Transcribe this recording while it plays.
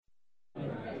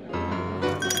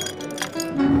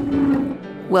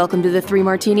Welcome to the Three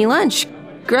Martini Lunch.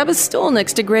 Grab a stool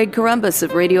next to Greg Corombos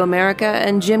of Radio America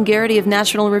and Jim Garrity of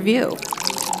National Review.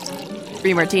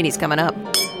 Three Martinis coming up.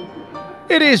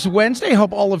 It is Wednesday.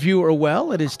 Hope all of you are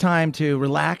well. It is time to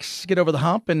relax, get over the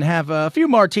hump, and have a few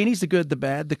martinis, the good, the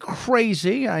bad, the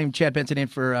crazy. I'm Chad Benson in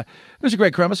for Mr.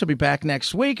 Greg Corombos. He'll be back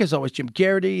next week. As always, Jim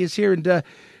Garrity is here. And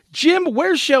Jim,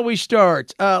 where shall we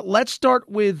start? Let's start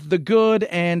with the good.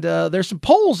 And there's some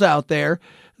polls out there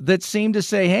that seem to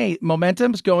say, hey,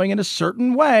 momentum's going in a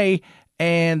certain way,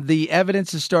 and the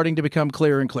evidence is starting to become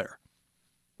clearer and clearer.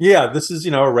 Yeah, this is,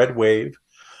 a red wave.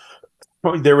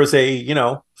 There was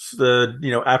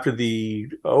after the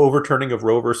overturning of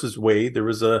Roe versus Wade, there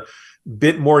was a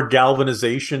bit more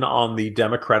galvanization on the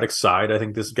Democratic side. I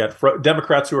think this got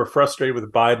Democrats who are frustrated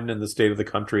with Biden and the state of the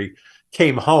country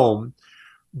came home,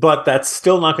 but that's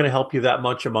still not going to help you that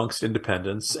much amongst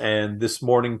independents. And this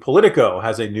morning, Politico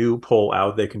has a new poll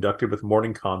out they conducted with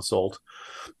Morning Consult.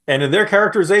 And in their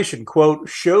characterization, quote,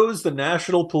 shows the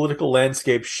national political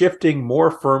landscape shifting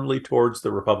more firmly towards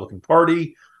the Republican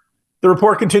Party. The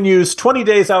report continues, 20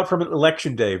 days out from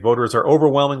Election Day, voters are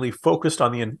overwhelmingly focused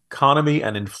on the economy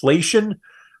and inflation.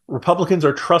 Republicans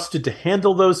are trusted to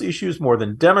handle those issues more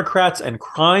than Democrats, and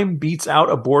crime beats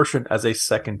out abortion as a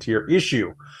second-tier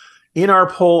issue. In our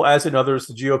poll, as in others,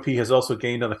 the GOP has also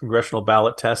gained on the congressional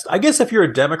ballot test. I guess if you're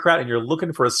a Democrat and you're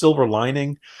looking for a silver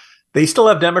lining, they still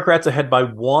have Democrats ahead by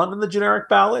one in the generic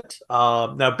ballot.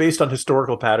 Now, based on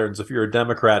historical patterns, if you're a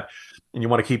Democrat and you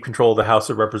want to keep control of the House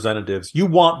of Representatives, you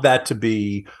want that to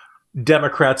be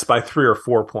Democrats by 3 or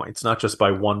 4 points, not just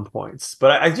by 1 point.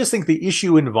 But I just think the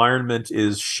issue environment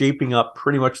is shaping up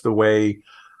pretty much the way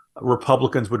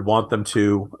Republicans would want them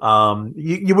to.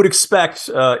 You would expect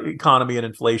economy and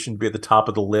inflation to be at the top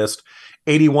of the list.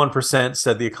 81%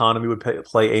 said the economy would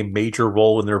play a major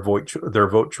role in their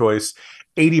vote choice.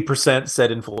 80%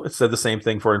 said the same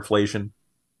thing for inflation.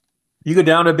 You go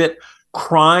down a bit.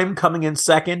 Crime coming in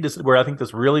second is where I think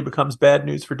this really becomes bad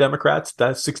news for Democrats.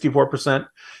 That 64%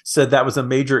 said that was a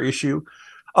major issue.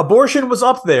 Abortion was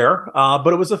up there,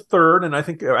 but it was a third, and I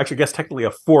guess technically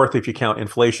a fourth if you count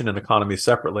inflation and economy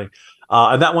separately.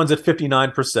 And that one's at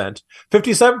 59%.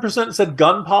 57% said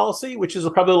gun policy, which is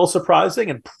probably a little surprising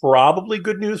and probably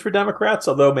good news for Democrats,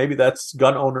 although maybe that's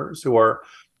gun owners who are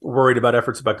worried about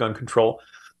efforts about gun control.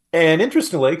 And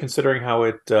interestingly, considering how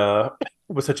it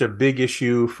was such a big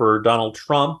issue for Donald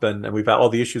Trump, and we've had all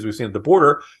the issues we've seen at the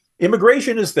border,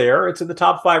 immigration is there. It's in the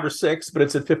top 5 or 6, but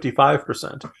it's at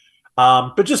 55%.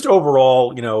 But just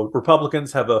overall,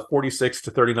 Republicans have a 46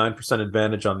 to 39%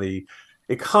 advantage on the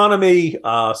economy.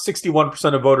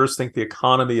 61% of voters think the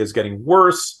economy is getting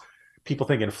worse. People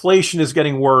think inflation is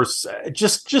getting worse.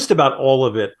 Just about all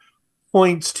of it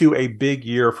points to a big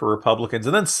year for Republicans.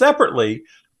 And then separately,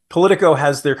 Politico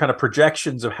has their kind of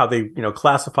projections of how they,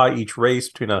 classify each race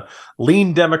between a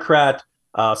lean Democrat,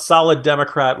 solid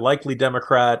Democrat, likely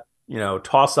Democrat,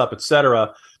 toss-up, et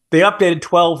cetera. They updated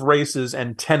 12 races,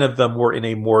 and 10 of them were in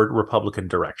a more Republican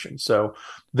direction. So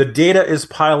the data is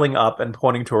piling up and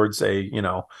pointing towards a,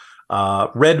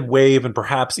 red wave and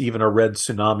perhaps even a red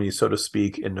tsunami, so to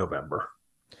speak, in November.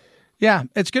 Yeah,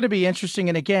 it's going to be interesting.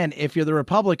 And again, if you're the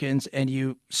Republicans and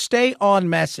you stay on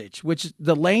message, which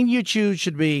the lane you choose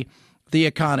should be the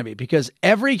economy, because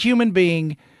every human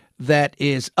being that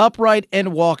is upright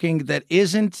and walking, that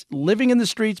isn't living in the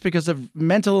streets because of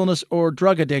mental illness or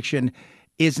drug addiction,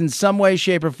 is in some way,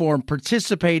 shape, or form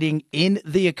participating in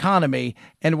the economy.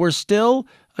 And we're still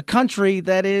a country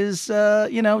that is,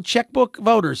 checkbook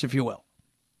voters, if you will.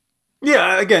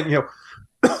 Yeah, again,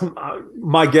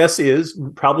 my guess is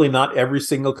probably not every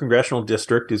single congressional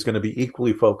district is going to be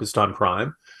equally focused on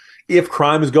crime. If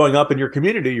crime is going up in your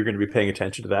community, you're going to be paying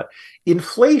attention to that.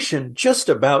 Inflation, just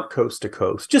about coast to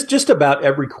coast, just about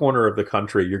every corner of the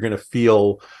country, you're going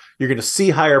to see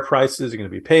higher prices. You're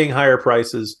going to be paying higher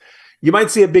prices. You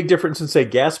might see a big difference in, say,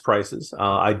 gas prices.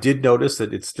 I did notice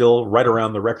that it's still right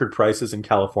around the record prices in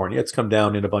California. It's come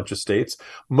down in a bunch of states.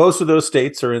 Most of those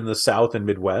states are in the South and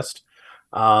Midwest.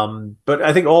 But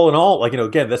I think all in all,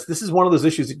 again, this is one of those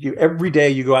issues that every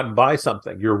day you go out and buy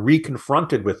something, you're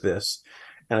reconfronted with this.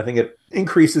 And I think it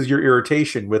increases your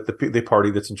irritation with the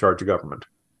party that's in charge of government.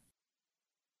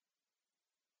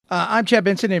 I'm Chad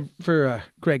Benson in for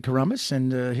Greg Corombos,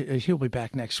 and he'll be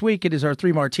back next week. It is our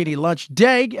Three Martini Lunch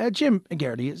Day. Jim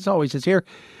Garrity, as always, is here.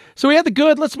 So we had the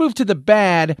good. Let's move to the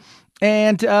bad.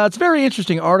 And it's a very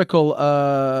interesting article,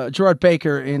 Gerard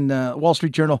Baker in Wall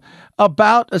Street Journal,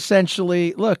 about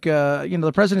essentially, look,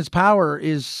 the president's power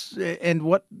is, and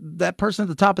what that person at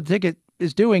the top of the ticket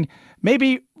is doing,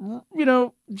 maybe,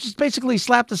 just basically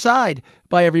slapped aside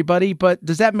by everybody. But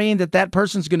does that mean that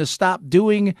person's going to stop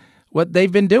doing what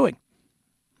they've been doing.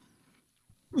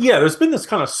 Yeah, there's been this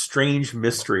kind of strange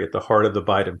mystery at the heart of the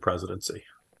Biden presidency.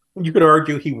 You could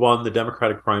argue he won the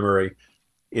Democratic primary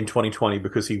in 2020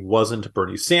 because he wasn't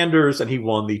Bernie Sanders, and he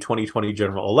won the 2020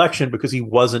 general election because he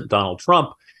wasn't Donald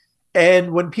Trump.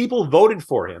 And when people voted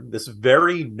for him, this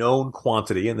very known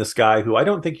quantity, and this guy who I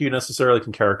don't think you necessarily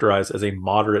can characterize as a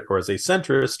moderate or as a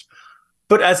centrist,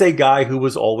 but as a guy who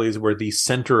was always where the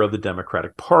center of the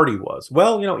Democratic Party was.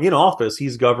 Well, in office,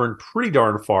 he's governed pretty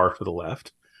darn far to the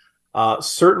left.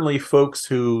 Certainly folks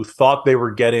who thought they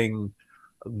were getting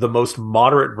the most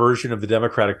moderate version of the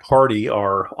Democratic Party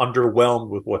are underwhelmed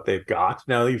with what they've got.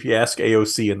 Now, if you ask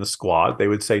AOC and the squad, they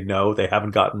would say no, they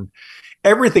haven't gotten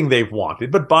everything they've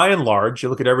wanted. But by and large, you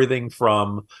look at everything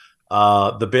from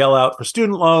the bailout for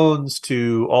student loans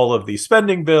to all of the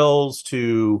spending bills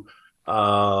to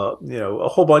a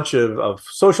whole bunch of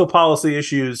social policy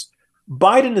issues.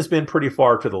 Biden has been pretty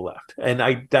far to the left,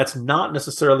 and that's not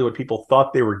necessarily what people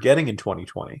thought they were getting in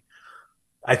 2020.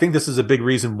 I think this is a big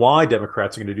reason why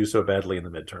Democrats are going to do so badly in the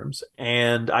midterms.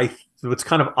 And what's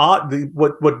kind of odd,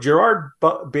 what Gerard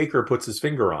Baker puts his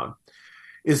finger on,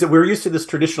 is that we're used to this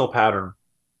traditional pattern.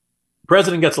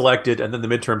 President gets elected, and then the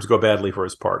midterms go badly for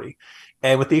his party.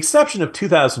 And with the exception of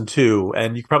 2002,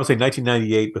 and you could probably say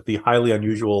 1998, with the highly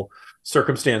unusual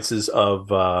circumstances of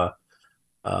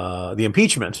the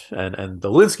impeachment and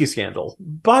the Lewinsky scandal,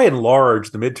 by and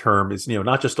large, the midterm is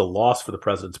not just a loss for the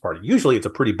president's party. Usually, it's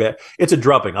a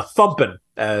drubbing, a thumping,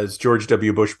 as George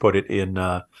W. Bush put it in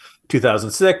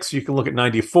 2006. You can look at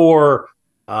 94.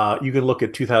 You can look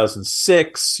at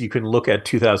 2006. You can look at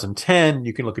 2010.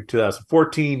 You can look at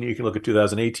 2014. You can look at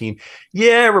 2018.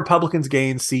 Yeah, Republicans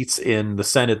gained seats in the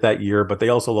Senate that year, but they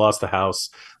also lost the House,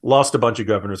 lost a bunch of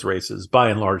governor's races. By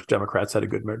and large, Democrats had a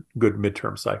good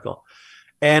midterm cycle.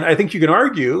 And I think you can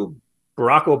argue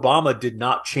Barack Obama did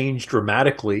not change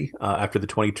dramatically after the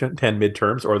 2010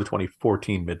 midterms or the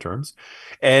 2014 midterms.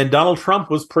 And Donald Trump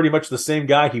was pretty much the same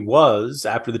guy he was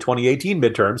after the 2018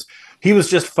 midterms. He was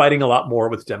just fighting a lot more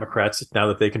with Democrats now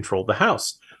that they controlled the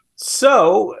House.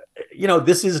 So,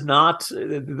 this is not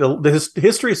the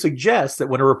history suggests that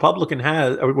when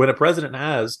a president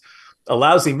has a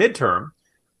lousy midterm,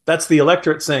 that's the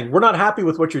electorate saying, we're not happy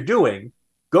with what you're doing.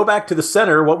 Go back to the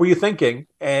center. What were you thinking?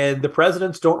 And the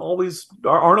presidents aren't always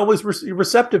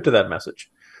receptive to that message.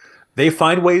 They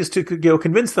find ways to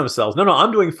convince themselves, no,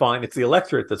 I'm doing fine. It's the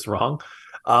electorate that's wrong.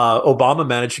 Obama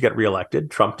managed to get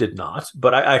reelected. Trump did not.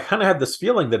 But I kind of have this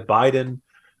feeling that Biden,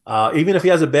 even if he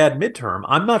has a bad midterm,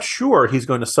 I'm not sure he's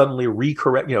going to suddenly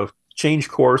change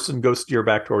course and go steer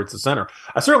back towards the center.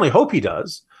 I certainly hope he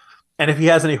does. And if he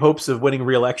has any hopes of winning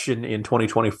reelection in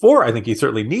 2024, I think he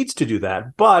certainly needs to do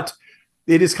that. But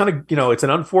it is kind of, it's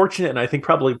an unfortunate and I think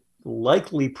probably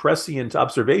likely prescient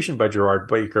observation by Gerard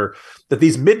Baker that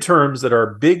these midterms that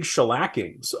are big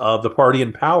shellackings of the party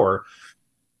in power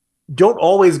don't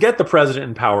always get the president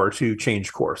in power to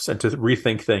change course and to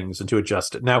rethink things and to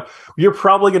adjust it. Now, you're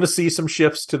probably going to see some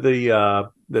shifts to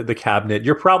the cabinet.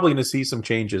 You're probably going to see some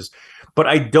changes, but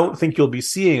I don't think you'll be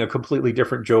seeing a completely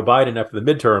different Joe Biden after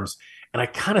the midterms. And I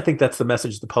kind of think that's the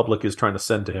message the public is trying to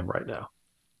send to him right now.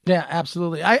 Yeah,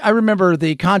 absolutely. I remember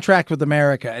the contract with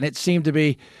America, and it seemed to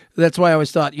be, that's why I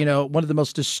always thought, one of the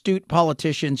most astute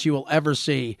politicians you will ever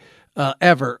see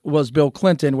ever was Bill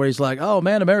Clinton, where he's like, oh,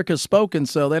 man, America's spoken,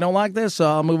 so they don't like this, so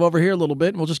I'll move over here a little bit,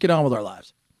 and we'll just get on with our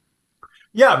lives.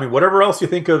 Yeah, I mean, whatever else you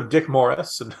think of Dick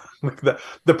Morris and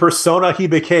the persona he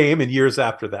became in years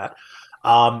after that,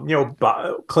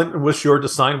 Clinton was sure to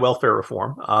sign welfare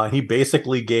reform. He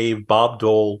basically gave Bob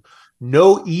Dole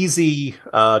no easy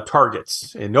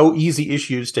targets and no easy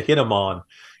issues to hit him on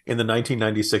in the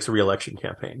 1996 reelection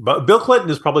campaign. But Bill Clinton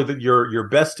is probably your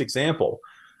best example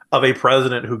of a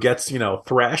president who gets,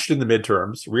 thrashed in the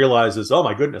midterms, realizes, oh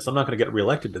my goodness, I'm not going to get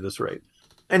reelected to this rate,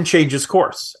 and changes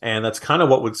course. And that's kind of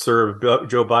what would serve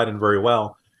Joe Biden very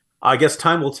well. I guess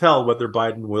time will tell whether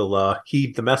Biden will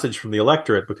heed the message from the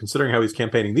electorate, but considering how he's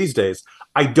campaigning these days,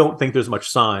 I don't think there's much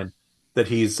sign that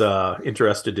he's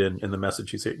interested in the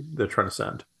message they're trying to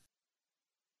send.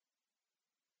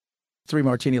 3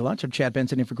 Martini Lunch. I'm Chad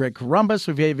Benson in for Greg Corombos.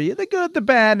 We gave you the good, the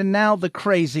bad, and now the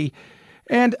crazy.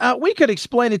 And we could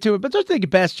explain it to it, but don't think it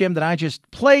best, Jim, that I just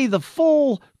play the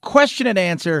full question and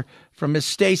answer from Miss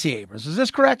Stacey Abrams. Is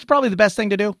this correct? Probably the best thing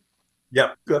to do?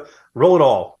 Yep. Roll it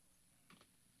all.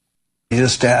 I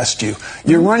just asked you.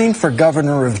 You're running for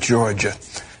governor of Georgia.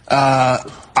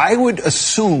 I would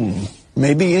assume,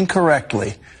 maybe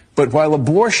incorrectly, but while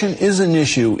abortion is an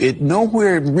issue, it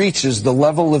nowhere reaches the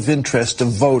level of interest of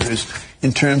voters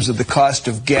in terms of the cost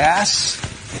of gas,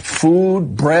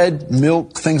 food, bread,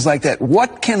 milk, things like that.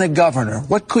 What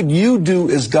could you do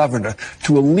as governor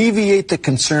to alleviate the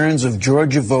concerns of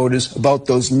Georgia voters about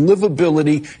those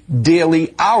livability,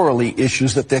 daily, hourly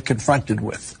issues that they're confronted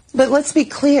with? But let's be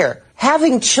clear.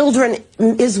 Having children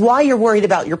is why you're worried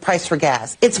about your price for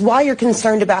gas. It's why you're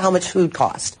concerned about how much food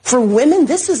costs. For women,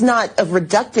 this is not a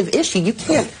reductive issue. You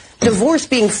can't divorce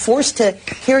being forced to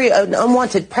carry an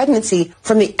unwanted pregnancy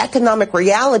from the economic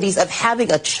realities of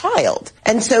having a child.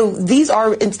 And so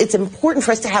it's important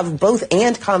for us to have both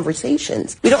and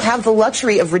conversations. We don't have the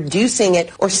luxury of reducing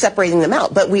it or separating them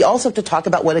out, but we also have to talk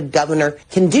about what a governor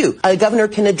can do. A governor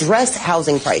can address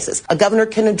housing prices. A governor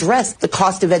can address the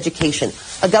cost of education.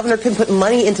 A governor can put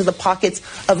money into the pockets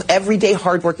of everyday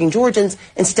hardworking Georgians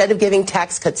instead of giving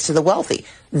tax cuts to the wealthy.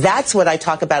 That's what I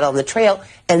talk about on the trail,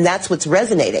 and that's what's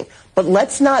resonating. But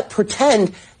let's not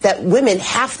pretend that women,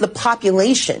 half the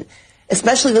population,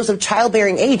 especially those of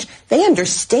childbearing age, they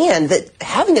understand that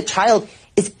having a child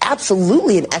is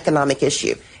absolutely an economic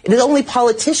issue. It is only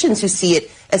politicians who see it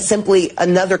as simply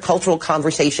another cultural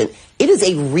conversation. It is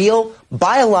a real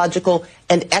biological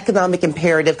and economic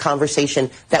imperative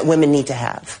conversation that women need to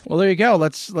have. Well, there you go.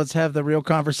 Let's have the real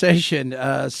conversation.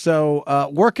 So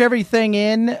work everything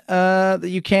in that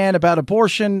you can about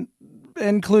abortion,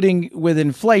 including with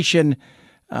inflation.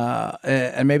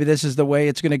 And maybe this is the way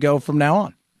it's going to go from now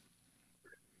on.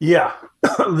 Yeah.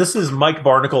 This is Mike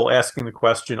Barnacle asking the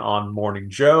question on Morning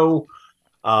Joe.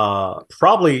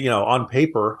 Probably, on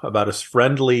paper, about as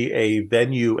friendly a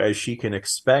venue as she can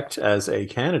expect as a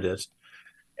candidate.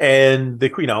 And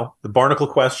the Barnacle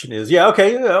question is,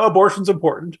 abortion's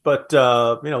important, but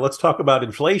let's talk about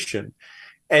inflation.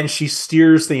 And she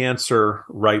steers the answer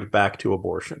right back to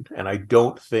abortion. And I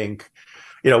don't think,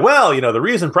 the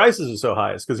reason prices are so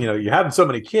high is because you have so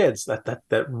many kids.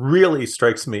 That really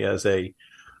strikes me as a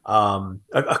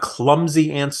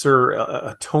clumsy answer,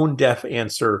 a tone deaf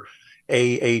answer.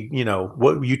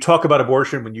 What you talk about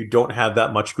abortion when you don't have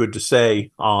that much good to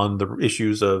say on the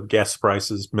issues of gas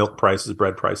prices, milk prices,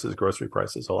 bread prices, grocery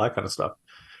prices, all that kind of stuff.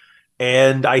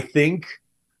 And I think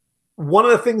one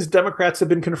of the things Democrats have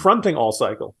been confronting all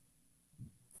cycle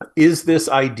is this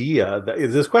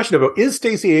question about, is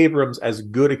Stacey Abrams as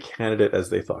good a candidate as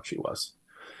they thought she was?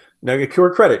 Now, to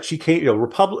her credit, she came,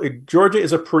 Georgia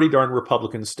is a pretty darn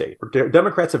Republican state.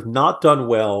 Democrats have not done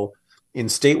well in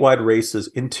statewide races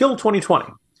until 2020.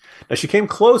 Now, she came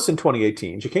close in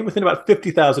 2018. She came within about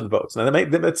 50,000 votes. Now,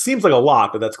 that seems like a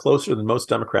lot, but that's closer than most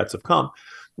Democrats have come.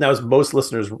 Now, as most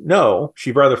listeners know,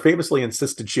 she rather famously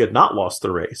insisted she had not lost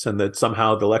the race and that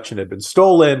somehow the election had been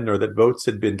stolen or that votes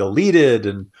had been deleted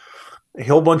and a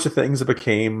whole bunch of things that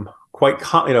became quite,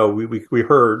 we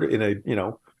heard in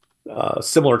a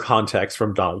similar context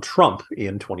from Donald Trump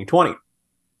in 2020.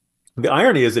 The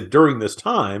irony is that during this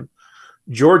time,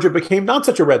 Georgia became not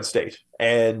such a red state,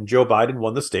 and Joe Biden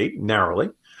won the state narrowly.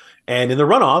 And in the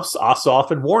runoffs,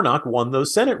 Ossoff and Warnock won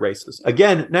those Senate races,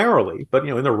 again, narrowly. But,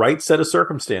 in the right set of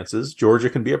circumstances, Georgia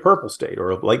can be a purple state or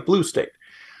a light blue state.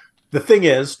 The thing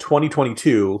is,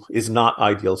 2022 is not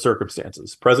ideal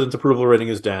circumstances. President's approval rating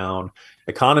is down.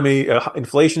 Economy,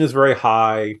 inflation is very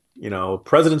high.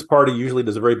 President's party usually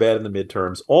does very bad in the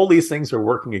midterms. All these things are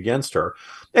working against her.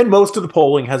 And most of the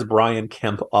polling has Brian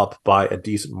Kemp up by a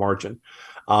decent margin.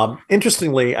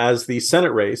 Interestingly, as the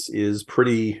Senate race is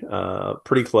pretty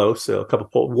close,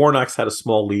 Warnock's had a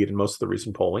small lead in most of the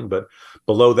recent polling, but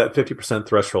below that 50%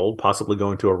 threshold, possibly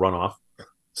going to a runoff.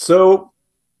 So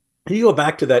you go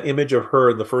back to that image of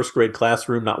her in the first grade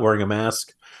classroom not wearing a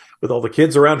mask, with all the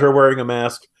kids around her wearing a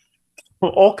mask.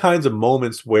 All kinds of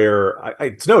moments where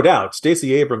it's no doubt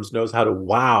Stacey Abrams knows how to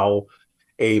wow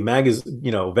a magazine,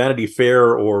 Vanity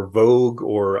Fair or Vogue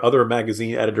or other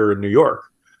magazine editor in New York.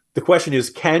 The question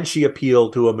is, can she appeal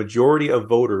to a majority of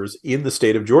voters in the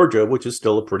state of Georgia, which is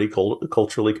still a pretty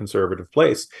culturally conservative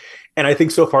place? And I think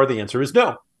so far the answer is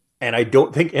no. And I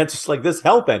don't think answers like this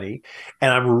help any.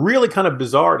 And I'm really kind of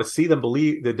bizarre to see them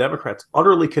believe the Democrats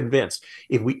utterly convinced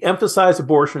if we emphasize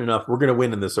abortion enough, we're going to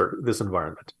win in this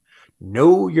environment.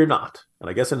 No, you're not. And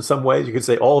I guess in some ways you could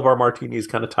say all of our martinis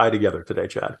kind of tie together today,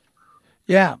 Chad.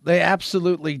 Yeah, they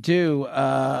absolutely do.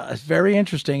 It's very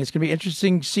interesting. It's going to be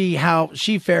interesting to see how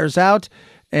she fares out.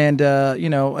 And,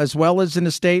 as well as in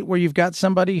a state where you've got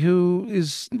somebody who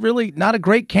is really not a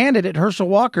great candidate, Herschel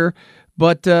Walker,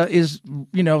 but is,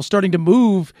 starting to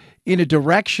move in a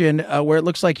direction where it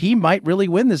looks like he might really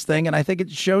win this thing. And I think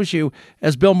it shows you,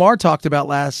 as Bill Maher talked about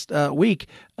last week,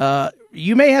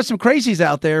 you may have some crazies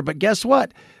out there, but guess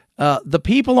what? The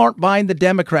people aren't buying the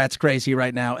Democrats crazy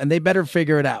right now, and they better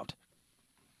figure it out.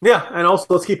 Yeah, and also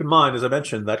let's keep in mind, as I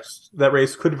mentioned, that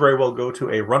race could very well go to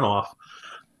a runoff.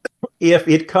 if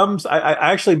it comes, I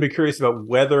actually be curious about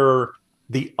whether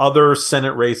the other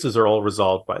Senate races are all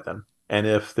resolved by then. And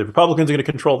if the Republicans are going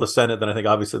to control the Senate, then I think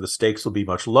obviously the stakes will be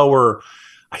much lower.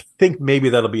 I think maybe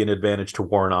that'll be an advantage to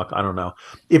Warnock. I don't know.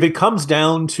 If it comes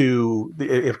down to,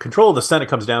 if control of the Senate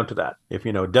comes down to that, if,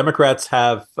 Democrats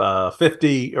have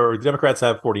 50 or Democrats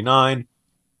have 49,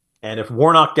 and if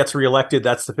Warnock gets reelected,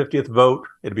 that's the 50th vote.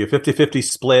 It'd be a 50-50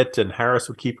 split, and Harris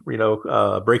would keep,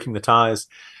 breaking the ties.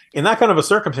 In that kind of a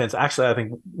circumstance, actually, I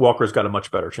think Walker's got a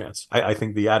much better chance. I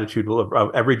think the attitude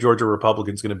of every Georgia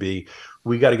Republican is going to be,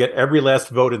 we got to get every last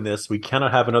vote in this. We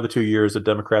cannot have another 2 years of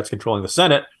Democrats controlling the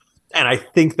Senate. And I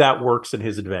think that works in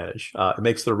his advantage. It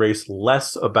makes the race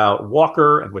less about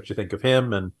Walker and what you think of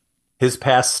him and his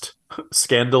past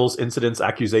scandals, incidents,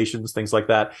 accusations, things like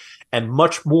that, and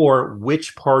much more,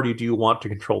 which party do you want to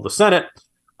control the Senate?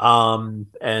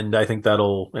 And I think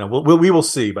that'll, we will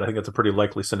see, but I think that's a pretty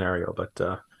likely scenario.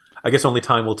 But I guess only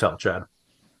time will tell, Chad.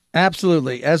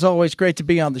 Absolutely. As always, great to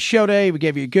be on the show today. We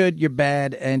gave you good, you're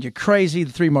bad, and you're crazy,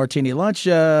 the 3 Martini Lunch.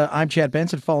 I'm Chad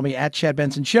Benson. Follow me at Chad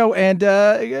Benson Show. And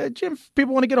Jim, if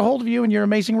people want to get a hold of you and your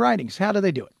amazing writings, how do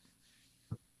they do it?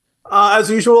 As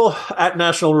usual, at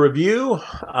National Review,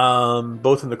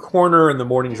 both in the Corner and the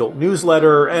Morning Jolt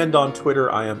newsletter, and on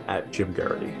Twitter, I am at Jim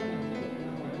Garrity.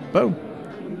 Boom.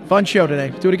 Fun show today.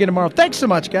 Do it again tomorrow. Thanks so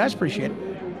much, guys. Appreciate it.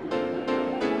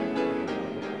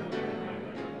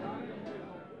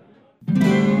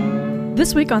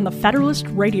 This week on the Federalist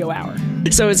Radio Hour.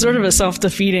 So it's sort of a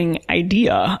self-defeating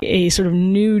idea, a sort of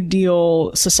New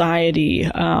Deal society,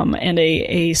 and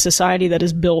a society that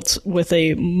is built with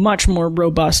a much more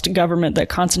robust government that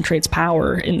concentrates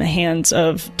power in the hands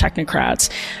of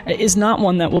technocrats is not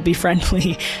one that will be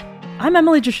friendly. I'm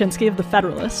Emily Jashinsky of The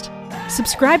Federalist.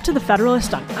 Subscribe to The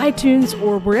Federalist on iTunes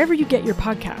or wherever you get your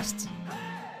podcasts.